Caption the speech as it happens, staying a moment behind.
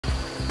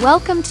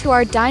Welcome to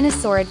our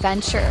dinosaur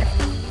adventure.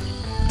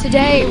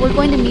 Today, we're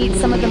going to meet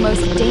some of the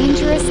most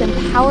dangerous and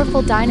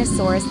powerful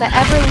dinosaurs that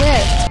ever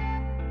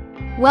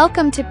lived.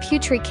 Welcome to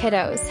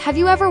PutriKiddos. Have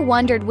you ever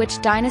wondered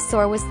which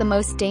dinosaur was the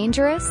most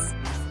dangerous?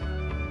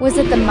 Was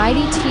it the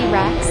mighty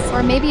T-Rex,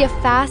 or maybe a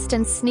fast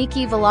and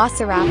sneaky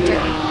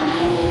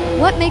Velociraptor?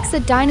 What makes a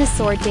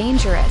dinosaur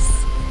dangerous?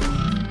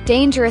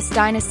 Dangerous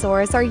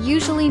dinosaurs are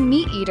usually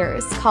meat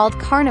eaters called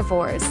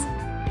carnivores.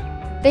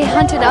 They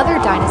hunted other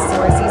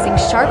dinosaurs using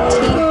sharp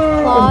teeth,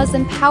 claws,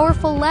 and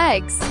powerful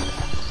legs.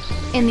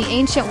 In the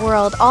ancient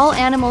world, all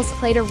animals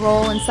played a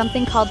role in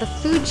something called the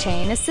food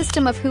chain, a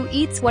system of who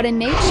eats what in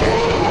nature.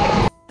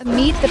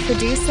 Meat, the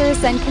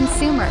producers and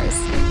consumers.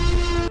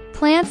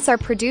 Plants are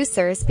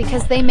producers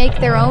because they make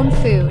their own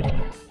food.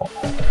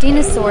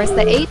 Dinosaurs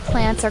that ate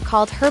plants are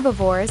called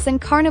herbivores, and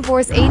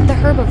carnivores ate the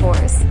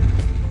herbivores.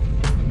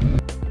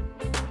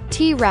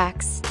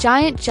 T-Rex,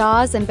 giant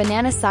jaws and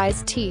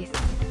banana-sized teeth.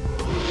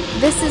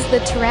 This is the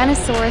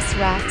Tyrannosaurus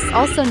rex,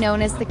 also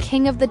known as the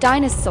king of the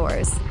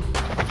dinosaurs.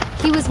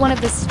 He was one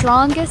of the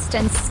strongest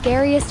and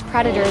scariest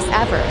predators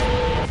ever.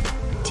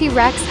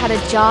 T-Rex had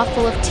a jaw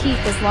full of teeth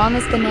as long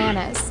as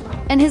bananas,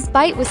 and his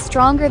bite was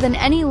stronger than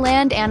any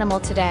land animal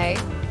today.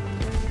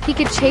 He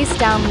could chase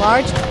down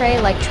large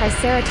prey like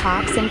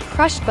triceratops and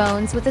crush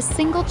bones with a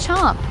single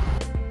chomp.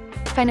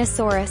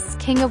 Spinosaurus,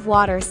 king of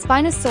water.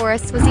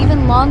 Spinosaurus was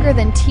even longer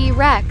than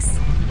T-Rex.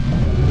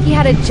 He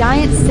had a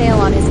giant sail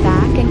on his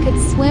back and could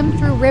swim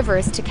through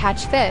rivers to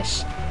catch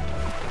fish.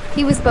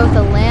 He was both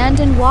a land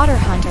and water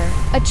hunter,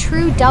 a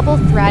true double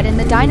threat in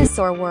the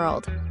dinosaur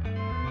world.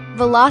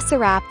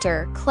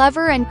 Velociraptor,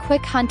 clever and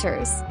quick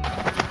hunters.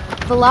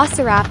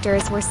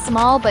 Velociraptors were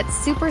small but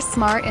super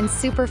smart and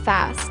super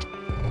fast.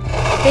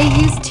 They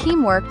used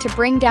teamwork to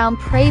bring down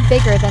prey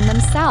bigger than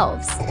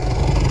themselves.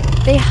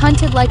 They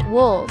hunted like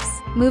wolves,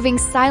 moving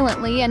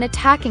silently and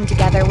attacking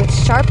together with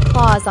sharp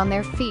claws on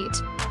their feet.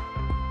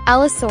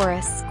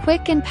 Allosaurus,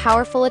 quick and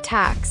powerful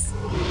attacks.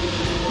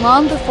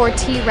 Long before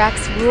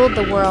T-Rex ruled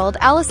the world,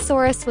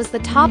 Allosaurus was the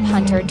top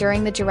hunter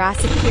during the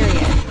Jurassic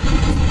period.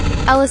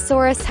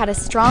 Allosaurus had a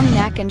strong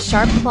neck and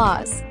sharp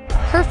claws,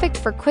 perfect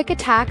for quick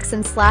attacks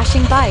and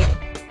slashing bite.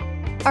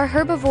 Are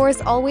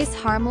herbivores always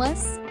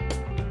harmless?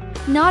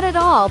 Not at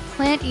all.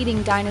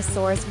 Plant-eating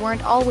dinosaurs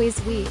weren't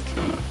always weak.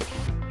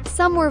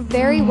 Some were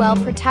very well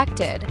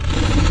protected.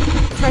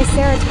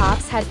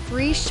 Triceratops had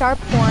 3 sharp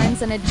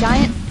horns and a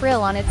giant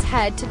frill on its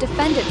head to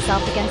defend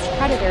itself against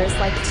predators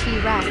like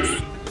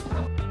T-Rex.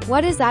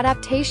 What is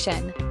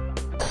adaptation?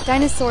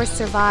 Dinosaurs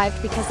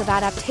survived because of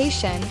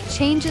adaptation,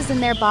 changes in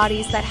their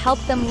bodies that help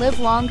them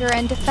live longer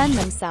and defend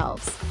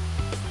themselves.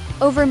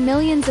 Over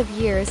millions of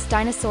years,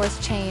 dinosaurs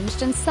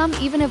changed, and some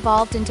even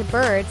evolved into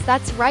birds.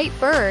 That's right,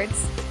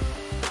 birds!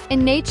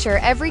 In nature,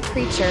 every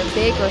creature,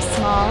 big or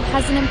small,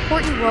 has an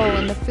important role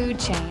in the food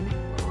chain.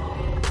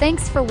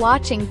 Thanks for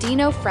watching,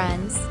 Dino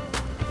friends.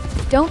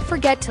 Don't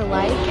forget to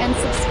like and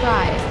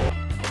subscribe.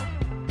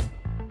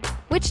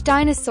 Which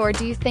dinosaur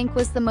do you think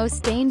was the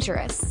most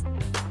dangerous?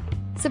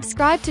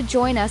 Subscribe to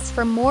join us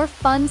for more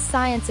fun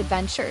science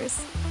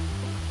adventures.